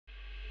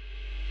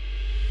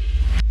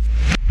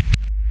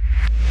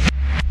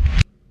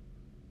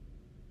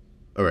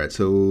All right,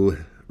 so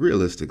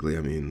realistically,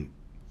 I mean,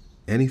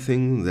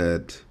 anything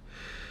that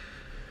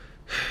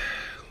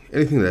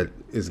anything that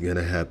is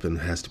gonna happen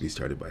has to be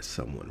started by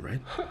someone, right?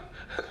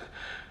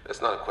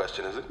 That's not a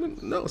question, is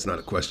it? No, it's not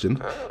a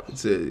question. Oh.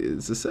 It's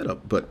a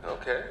setup, but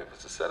Okay, if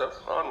it's a setup,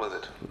 on with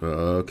it.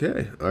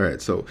 okay. All right,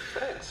 so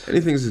Thanks.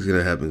 anything that's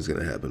gonna happen is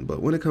gonna happen.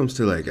 But when it comes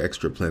to like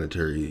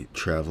extraplanetary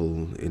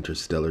travel,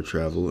 interstellar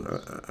travel,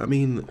 I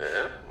mean,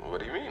 Yeah? What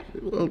do you mean?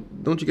 well,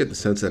 don't you get the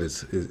sense that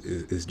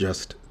it's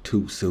just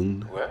too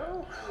soon?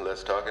 Well,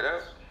 let's talk it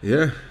out.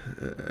 Yeah,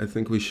 I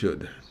think we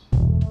should.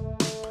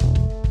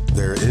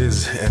 There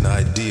is an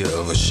idea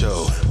of a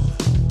show,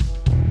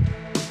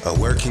 a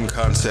working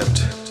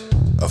concept,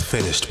 a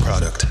finished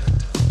product.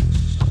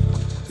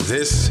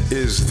 This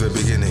is the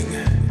beginning,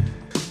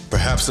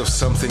 perhaps of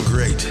something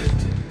great.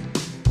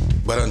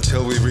 But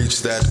until we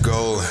reach that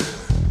goal,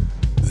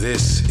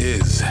 this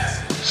is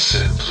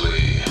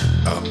simply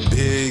a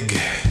big,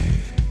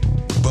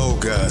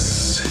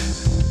 bogus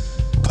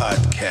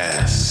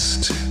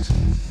podcast.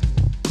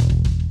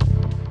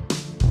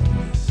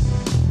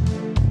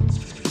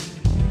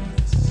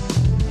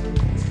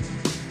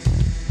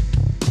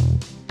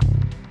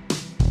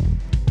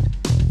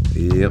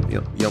 Yep.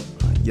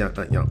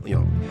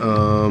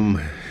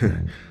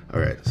 All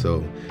right,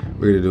 so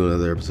we're gonna do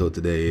another episode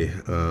today.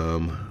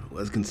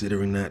 Was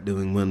considering not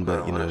doing one,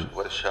 but you know,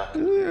 What a shock.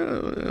 yeah,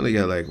 I only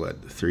got like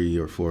what 3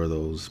 or 4 of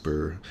those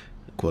per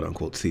quote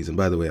unquote season.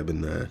 By the way, I've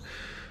been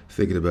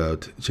thinking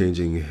about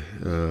changing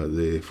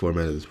the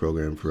format of this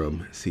program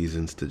from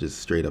seasons to just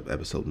straight up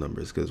episode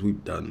numbers because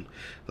we've done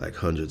like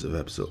hundreds of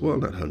episodes. Well,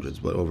 not hundreds,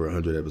 but over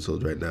 100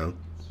 episodes right now.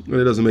 And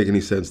it doesn't make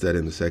any sense that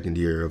in the second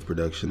year of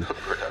production,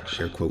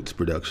 air quotes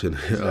production,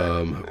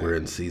 we're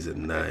in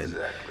season 9.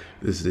 Exactly.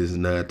 This is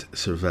not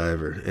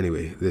Survivor.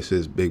 Anyway, this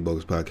is Big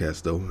Bogus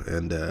Podcast, though,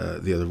 and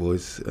the other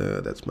voice,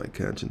 that's my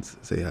conscience.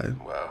 Say hi.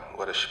 Wow,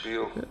 what a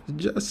spiel.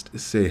 Just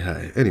say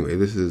hi. Anyway,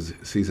 this is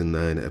season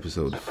 9,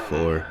 episode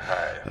 4.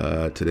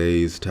 Hi.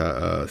 Today's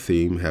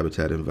theme,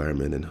 habitat,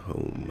 environment, and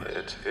home.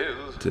 It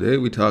is Today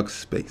we talk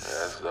space.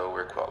 as though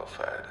we're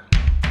qualified.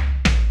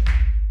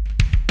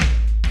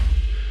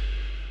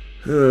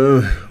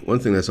 One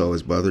thing that's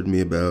always bothered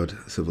me about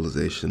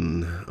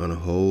civilization on a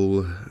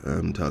whole,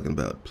 I'm talking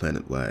about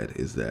planet-wide,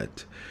 is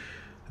that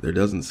there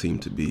doesn't seem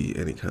to be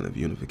any kind of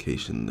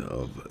unification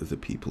of the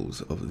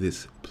peoples of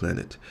this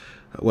planet.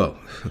 Well,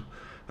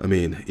 I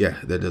mean, yeah,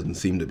 there doesn't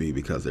seem to be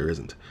because there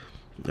isn't.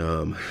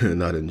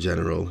 Not in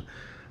general,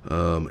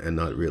 and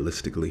not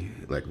realistically,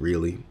 like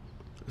really.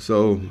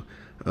 So,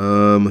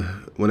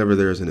 whenever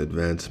there's an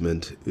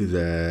advancement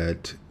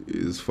that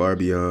is far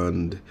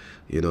beyond,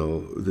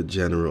 the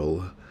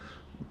general,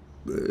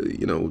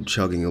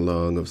 chugging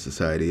along of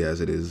society as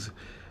it is,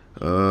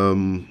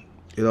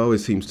 it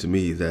always seems to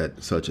me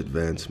that such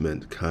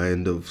advancement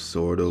kind of,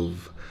 sort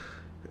of,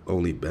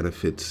 only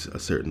benefits a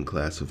certain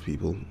class of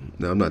people.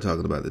 Now, I'm not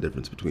talking about the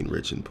difference between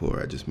rich and poor.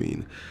 I just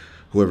mean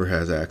whoever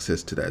has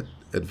access to that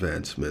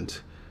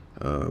advancement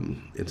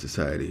in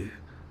society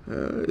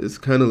is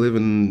kind of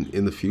living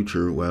in the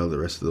future while the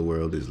rest of the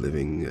world is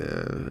living,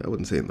 I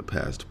wouldn't say in the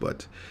past,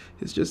 but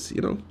it's just,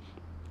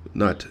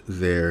 not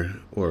there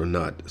or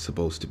not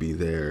supposed to be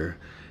there.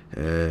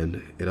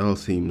 And it all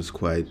seems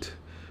quite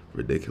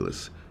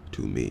ridiculous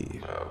to me.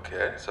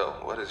 Okay, so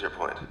what is your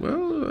point?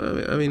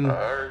 Well, I mean,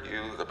 Are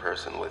you the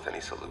person with any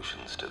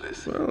solutions to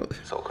this well,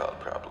 so-called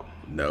problem?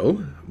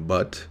 no,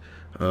 but,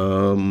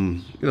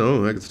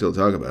 I could still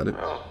talk about it.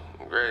 Oh,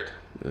 great.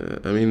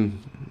 I mean,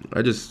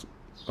 I just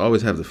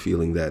always have the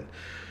feeling that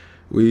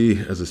we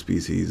as a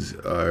species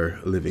are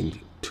living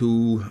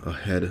too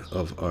ahead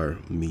of our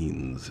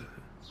means,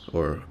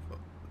 or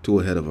too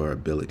ahead of our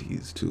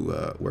abilities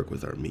to work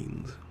with our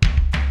means.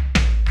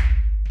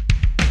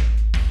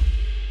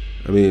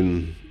 I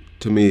mean,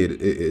 to me,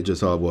 it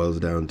just all boils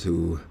down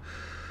to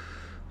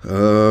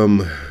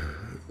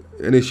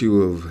an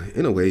issue of,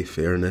 in a way,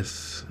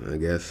 fairness, I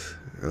guess.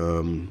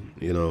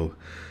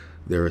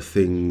 There are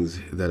things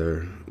that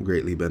are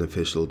greatly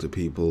beneficial to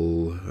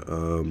people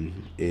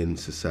in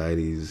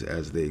societies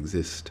as they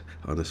exist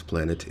on this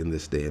planet in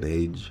this day and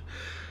age.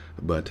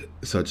 But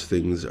such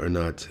things are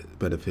not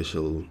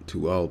beneficial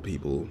to all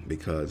people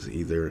because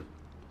either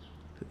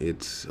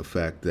it's a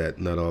fact that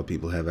not all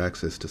people have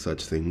access to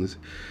such things,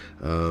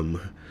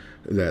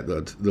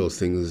 that those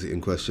things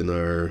in question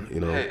are,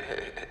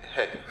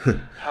 Hey,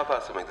 how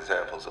about some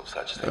examples of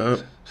such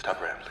things?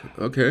 Stop rambling.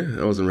 Okay,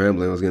 I wasn't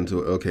rambling. I was getting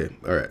to it. Okay,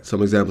 all right.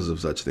 Some examples of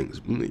such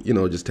things.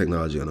 Just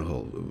technology on a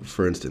whole.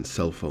 For instance,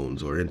 cell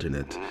phones or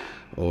internet,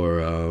 or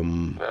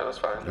No, that's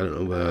fine. I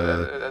don't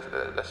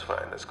know. That's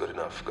fine. That's good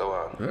enough. Go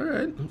on. All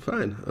right,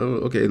 fine.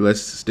 Okay,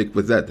 let's stick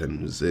with that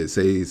then. Say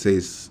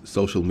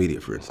social media,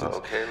 for instance.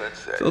 Okay, let's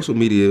say. Social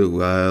media,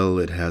 while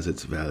it has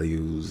its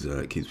values,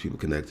 it keeps people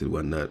connected,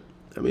 whatnot.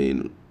 I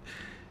mean,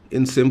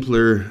 in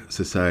simpler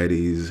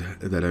societies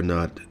that are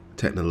not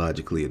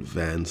technologically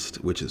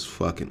advanced, which is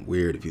fucking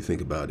weird if you think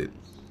about it,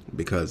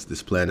 because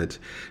this planet,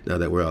 now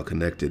that we're all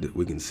connected,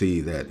 we can see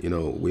that,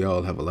 we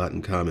all have a lot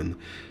in common.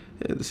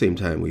 At the same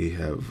time, we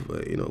have,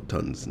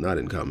 tons not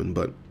in common.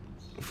 But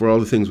for all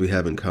the things we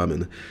have in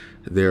common,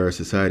 there are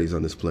societies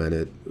on this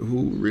planet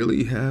who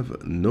really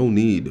have no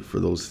need for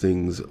those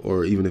things,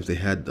 or even if they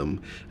had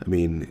them, I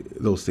mean,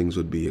 those things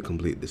would be a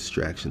complete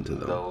distraction to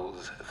them.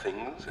 Those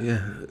things?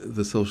 Yeah,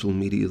 the social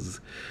medias,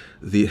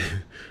 the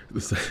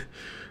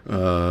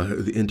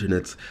the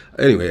internets.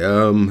 Anyway,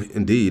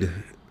 indeed,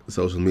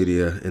 social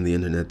media and the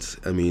internets.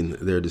 I mean,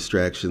 they're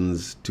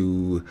distractions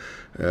to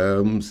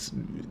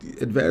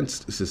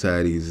advanced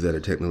societies that are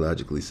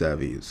technologically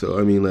savvy. So,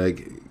 I mean,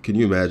 like, can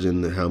you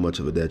imagine how much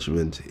of a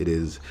detriment it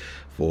is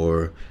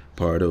for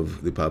part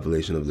of the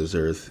population of this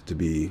earth to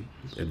be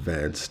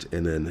advanced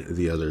and then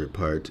the other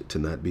part to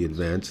not be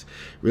advanced?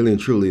 Really and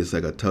truly, it's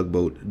like a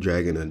tugboat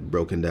dragging a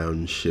broken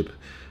down ship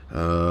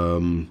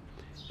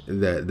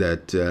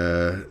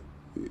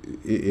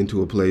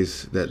into a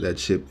place that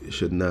ship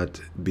should not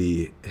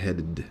be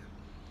headed,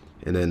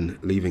 and then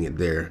leaving it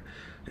there,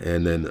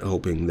 and then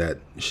hoping that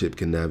ship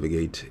can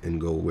navigate and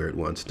go where it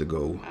wants to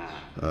go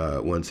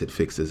once it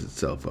fixes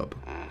itself up.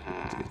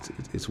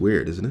 It's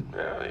weird, isn't it?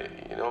 Yeah,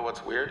 you know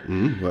what's weird?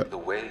 What? The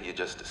way you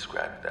just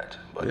described that.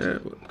 But Yeah.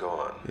 go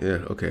on. Yeah,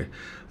 okay.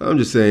 I'm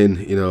just saying,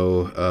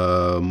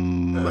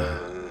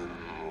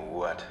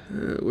 What?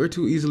 we're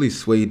too easily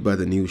swayed by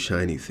the new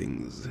shiny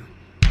things.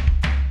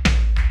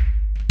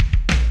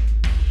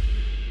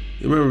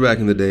 You remember back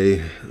in the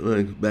day,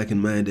 like back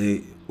in my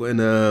day, when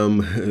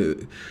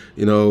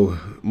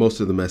most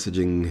of the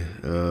messaging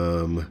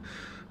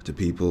to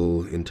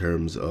people in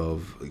terms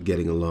of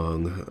getting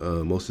along,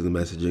 most of the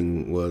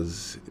messaging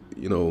was,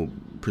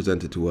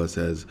 presented to us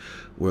as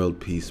world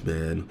peace,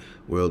 man.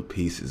 World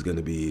peace is going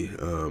to be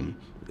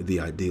the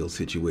ideal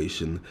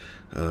situation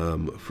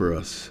for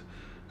us.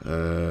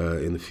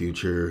 In the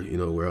future,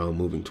 we're all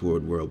moving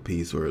toward world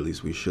peace, or at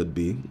least we should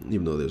be,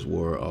 even though there's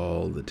war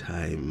all the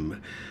time.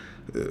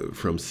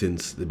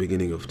 Since the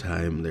beginning of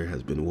time, there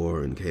has been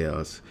war and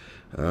chaos.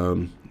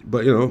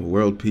 But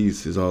world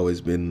peace has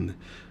always been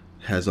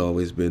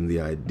the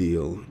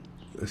ideal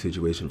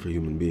situation for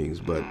human beings.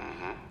 But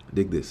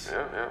dig this.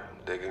 Yeah,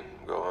 digging.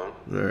 Go on.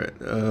 All right.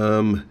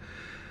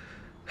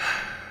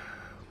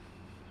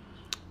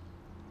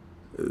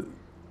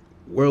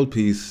 World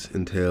peace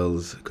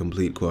entails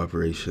complete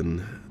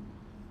cooperation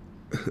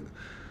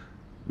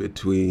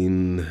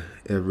between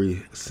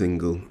every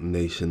single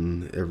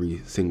nation,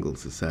 every single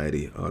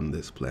society on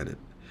this planet.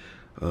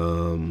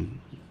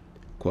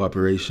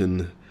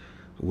 Cooperation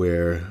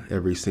where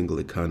every single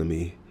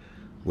economy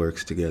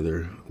works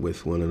together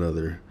with one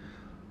another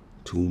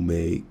to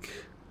make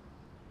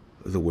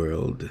the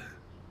world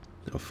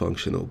a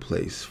functional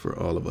place for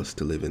all of us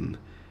to live in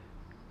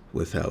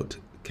without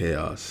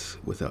chaos,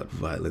 without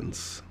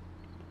violence,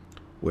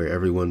 where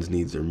everyone's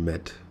needs are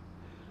met,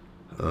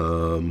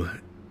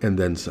 and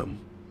then some.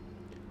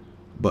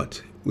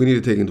 But we need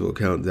to take into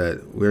account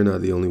that we're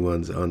not the only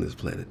ones on this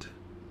planet,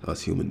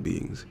 us human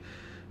beings.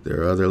 There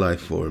are other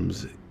life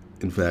forms.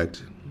 In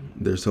fact,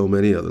 there's so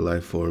many other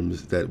life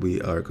forms that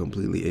we are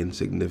completely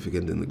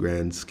insignificant in the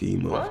grand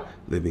scheme of What?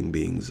 living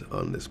beings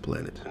on this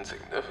planet.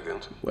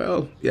 Insignificant.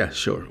 Well, yeah,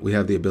 sure. We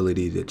have the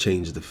ability to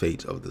change the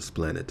fate of this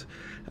planet.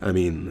 I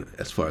mean,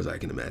 as far as I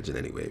can imagine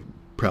anyway.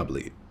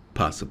 Probably,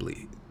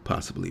 possibly,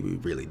 we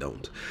really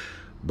don't.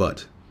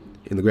 But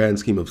in the grand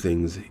scheme of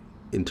things,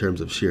 in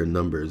terms of sheer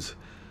numbers,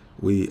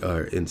 we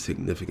are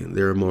insignificant.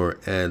 There are more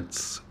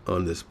ants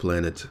on this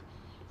planet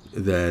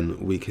than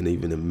we can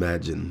even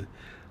imagine.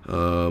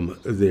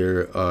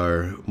 There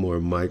are more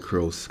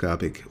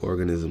microscopic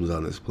organisms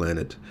on this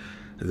planet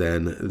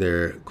than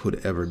there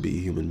could ever be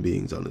human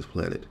beings on this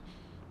planet.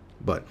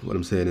 But what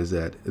I'm saying is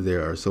that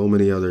there are so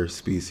many other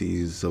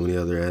species, so many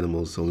other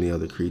animals, so many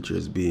other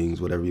creatures,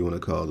 beings, whatever you want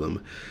to call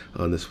them,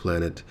 on this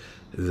planet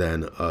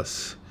than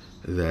us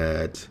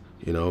that,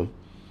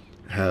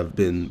 have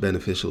been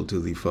beneficial to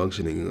the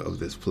functioning of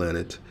this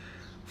planet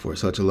for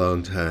such a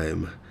long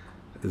time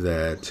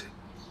that,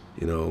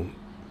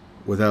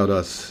 without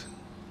us,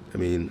 I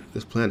mean,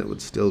 this planet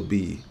would still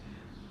be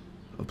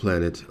a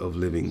planet of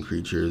living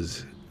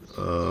creatures,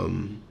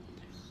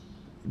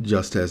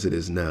 just as it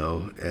is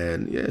now.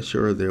 And yeah,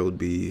 sure, there would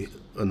be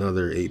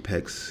another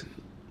apex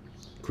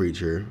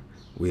creature.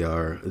 We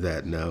are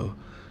that now.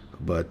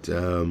 But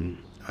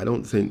I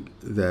don't think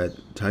that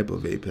type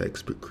of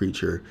apex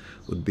creature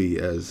would be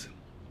as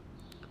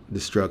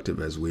destructive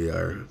as we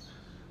are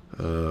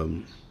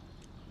to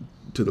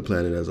the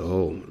planet as a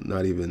whole,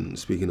 not even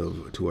speaking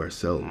of to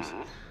ourselves.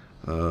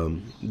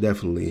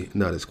 Definitely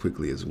not as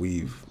quickly as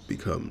we've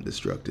become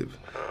destructive.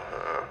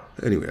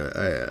 Anyway,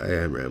 I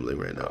am rambling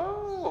right now.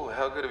 Oh,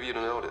 how good of you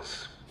to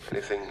notice.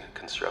 Anything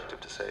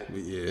constructive to say?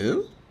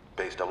 Yeah?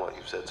 Based on what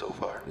you've said so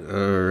far.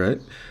 All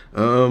right.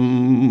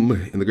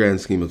 In the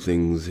grand scheme of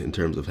things, in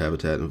terms of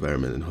habitat,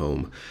 environment, and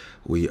home,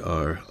 we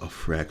are an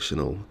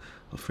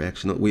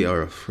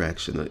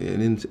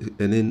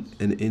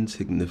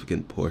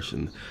insignificant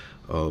portion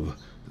of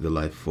the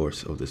life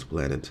force of this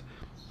planet.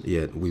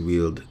 Yet we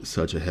wield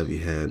such a heavy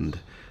hand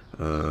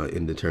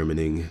in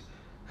determining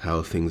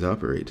how things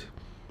operate.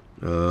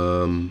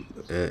 And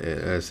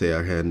I say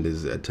our hand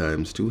is at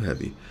times too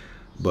heavy,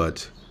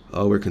 but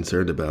all we're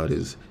concerned about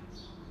is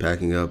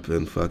packing up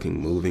and fucking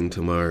moving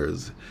to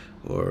Mars,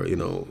 or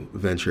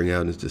venturing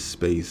out into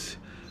space.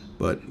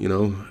 But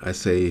I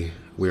say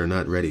we are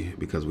not ready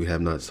because we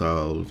have not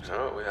solved.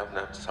 No, we have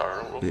not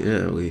solved.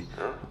 Yeah, No?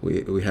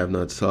 we have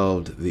not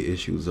solved the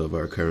issues of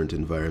our current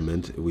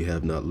environment. We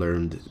have not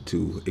learned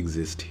to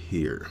exist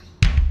here.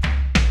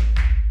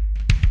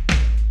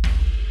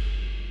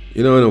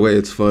 In a way,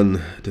 it's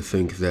fun to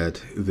think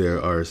that there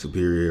are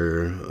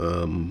superior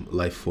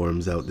life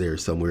forms out there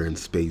somewhere in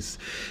space.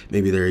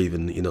 Maybe they're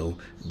even,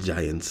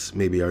 giants.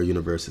 Maybe our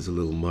universe is a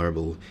little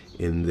marble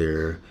in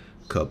their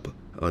cup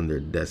on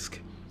their desk.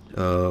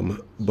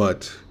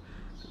 But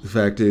the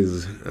fact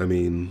is,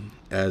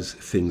 as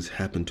things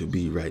happen to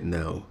be right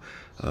now,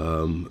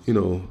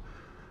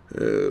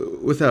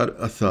 without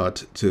a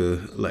thought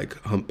to like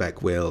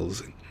humpback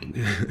whales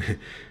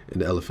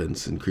and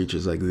elephants and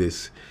creatures like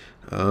this,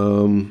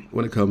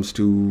 when it comes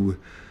to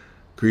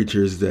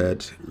creatures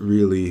that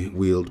really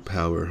wield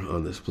power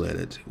on this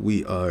planet,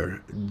 we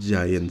are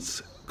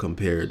giants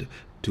compared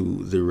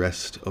to the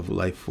rest of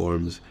life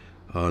forms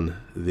on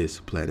this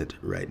planet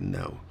right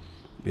now.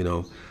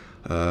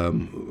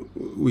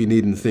 We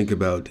needn't think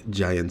about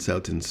giants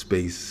out in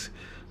space,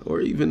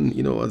 or even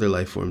other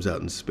life forms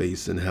out in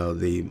space and how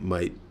they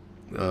might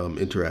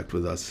interact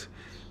with us.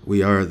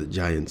 We are the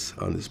giants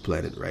on this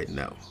planet right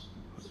now.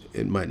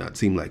 It might not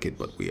seem like it,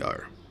 but we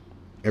are.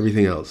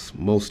 Everything else,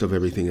 most of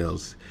everything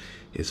else,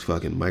 is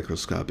fucking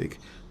microscopic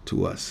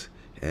to us,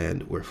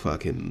 and we're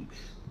fucking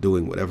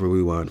doing whatever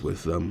we want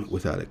with them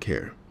without a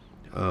care.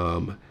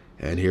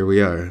 And here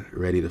we are,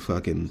 ready to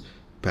fucking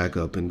pack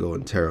up and go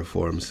and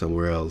terraform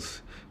somewhere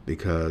else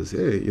because,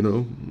 hey,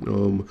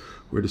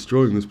 we're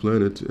destroying this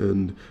planet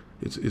and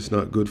it's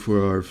not good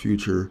for our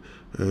future,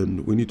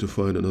 and we need to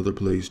find another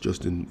place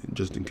just in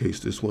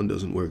case this one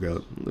doesn't work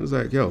out. It's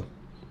like, yo,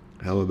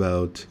 how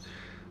about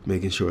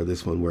making sure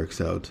this one works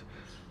out?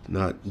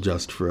 Not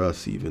just for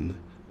us even,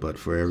 but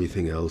for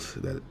everything else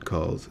that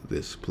calls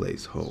this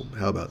place home.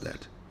 How about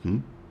that?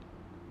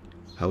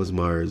 How is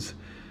Mars,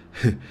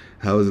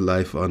 how is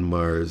life on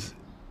Mars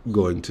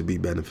going to be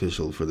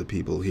beneficial for the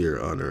people here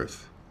on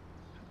Earth?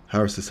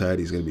 How are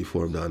societies going to be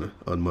formed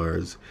on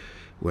Mars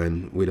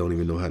when we don't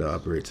even know how to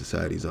operate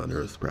societies on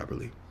Earth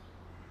properly?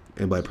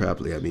 And by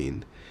properly, I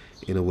mean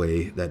in a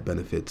way that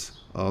benefits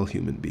all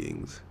human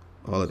beings,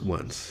 all at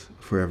once,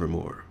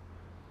 forevermore.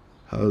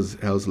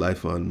 How's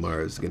life on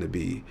Mars going to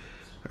be?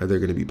 Are there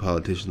going to be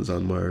politicians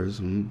on Mars?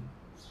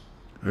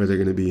 Are there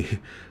going to be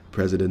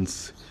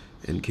presidents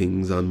and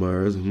kings on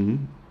Mars?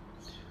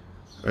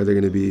 Are there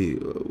going to be...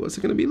 What's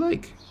it going to be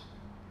like?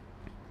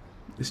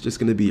 It's just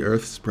going to be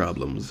Earth's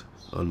problems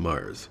on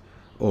Mars.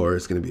 Or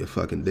it's going to be a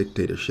fucking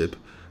dictatorship.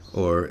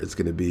 Or it's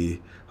going to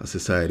be a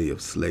society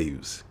of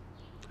slaves,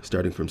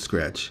 starting from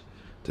scratch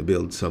to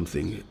build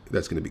something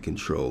that's going to be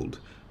controlled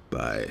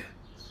by...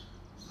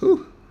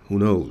 Who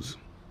knows?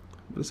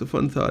 But it's a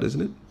fun thought,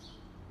 isn't it?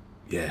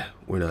 Yeah,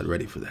 we're not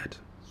ready for that.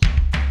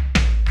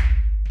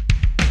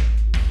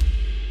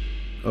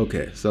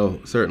 Okay,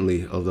 so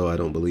certainly, although I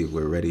don't believe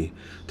we're ready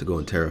to go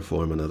and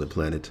terraform another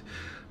planet,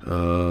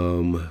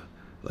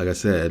 like I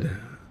said,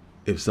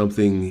 if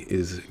something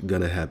is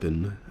gonna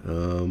happen,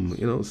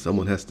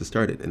 someone has to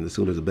start it, and the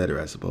sooner the better,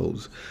 I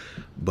suppose.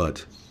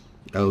 But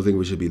I don't think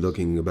we should be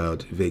looking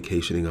about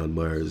vacationing on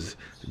Mars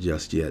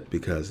just yet,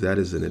 because that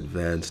is an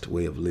advanced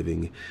way of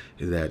living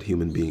that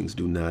human beings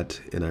do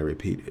not, and I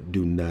repeat,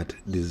 do not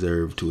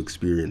deserve to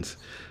experience,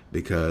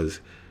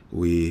 because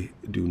we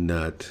do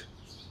not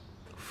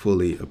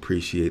fully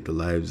appreciate the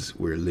lives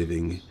we're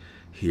living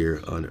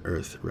here on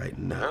Earth right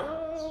now.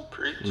 Oh,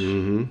 preach.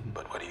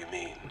 But what do you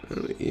mean?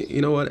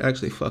 You know what?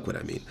 Actually, fuck what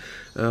I mean.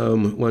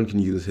 One can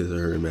use his or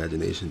her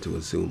imagination to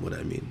assume what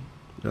I mean.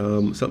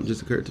 Something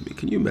just occurred to me.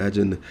 Can you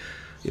imagine,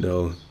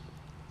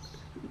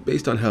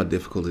 based on how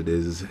difficult it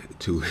is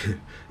to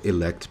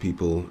elect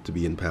people to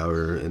be in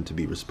power and to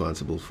be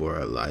responsible for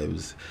our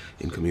lives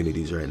in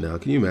communities right now,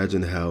 can you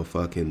imagine how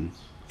fucking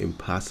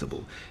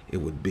impossible it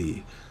would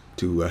be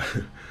to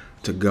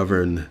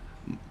govern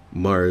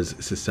Mars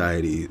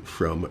society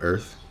from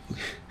Earth?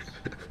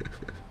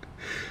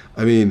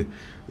 I mean,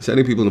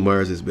 sending people to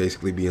Mars is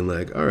basically being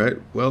like, all right,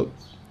 well,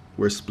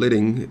 we're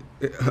splitting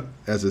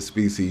as a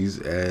species,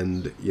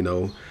 and,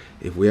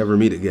 if we ever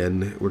meet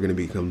again, we're going to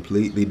be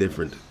completely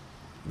different.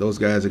 Those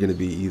guys are going to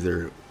be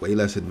either way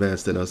less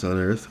advanced than us on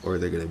Earth, or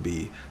they're going to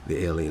be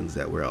the aliens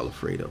that we're all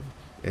afraid of.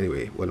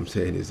 Anyway, what I'm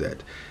saying is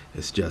that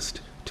it's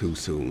just too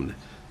soon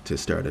to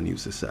start a new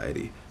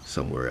society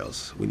somewhere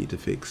else. We need to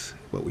fix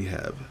what we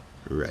have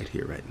right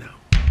here, right now.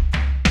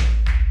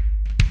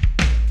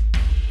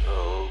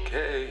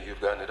 Okay,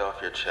 you've gotten it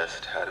off your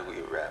chest. How do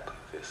we wrap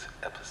this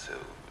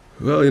episode?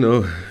 Well,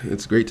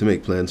 it's great to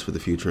make plans for the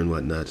future and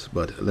whatnot,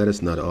 but let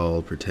us not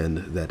all pretend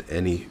that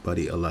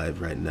anybody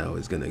alive right now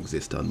is going to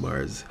exist on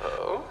Mars.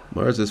 Oh?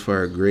 Mars is for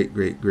our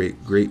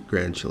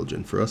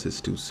great-great-great-great-grandchildren. For us,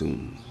 it's too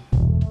soon.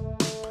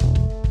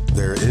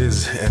 There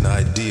is an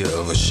idea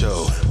of a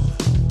show,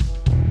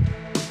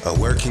 a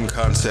working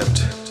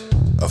concept,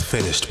 a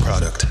finished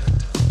product.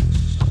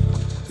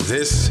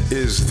 This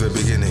is the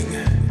beginning,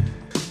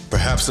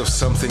 perhaps of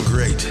something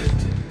great.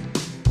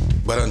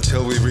 But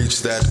until we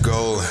reach that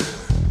goal,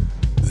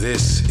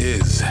 this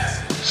is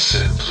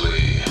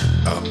Simply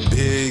a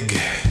big,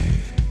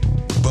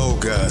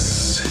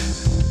 bogus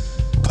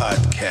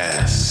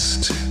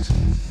podcast.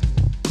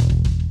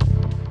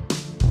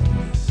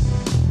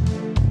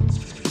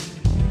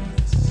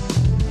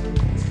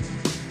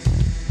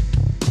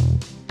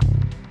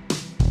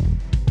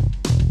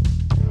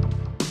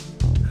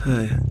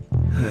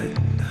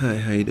 Hi,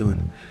 how you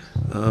doing?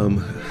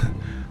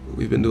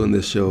 We've been doing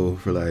this show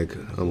for like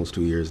almost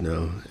 2 years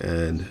now,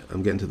 and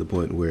I'm getting to the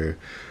point where,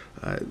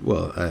 I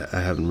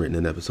haven't written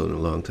an episode in a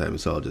long time.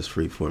 It's all just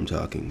free form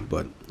talking,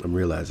 but I'm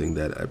realizing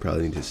that I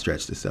probably need to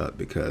stretch this out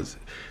because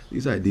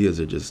these ideas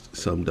are just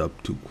summed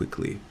up too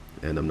quickly,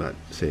 and I'm not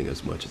saying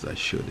as much as I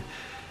should.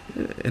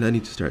 And I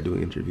need to start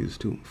doing interviews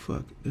too.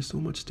 Fuck, there's so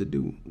much to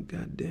do.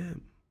 God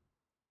damn.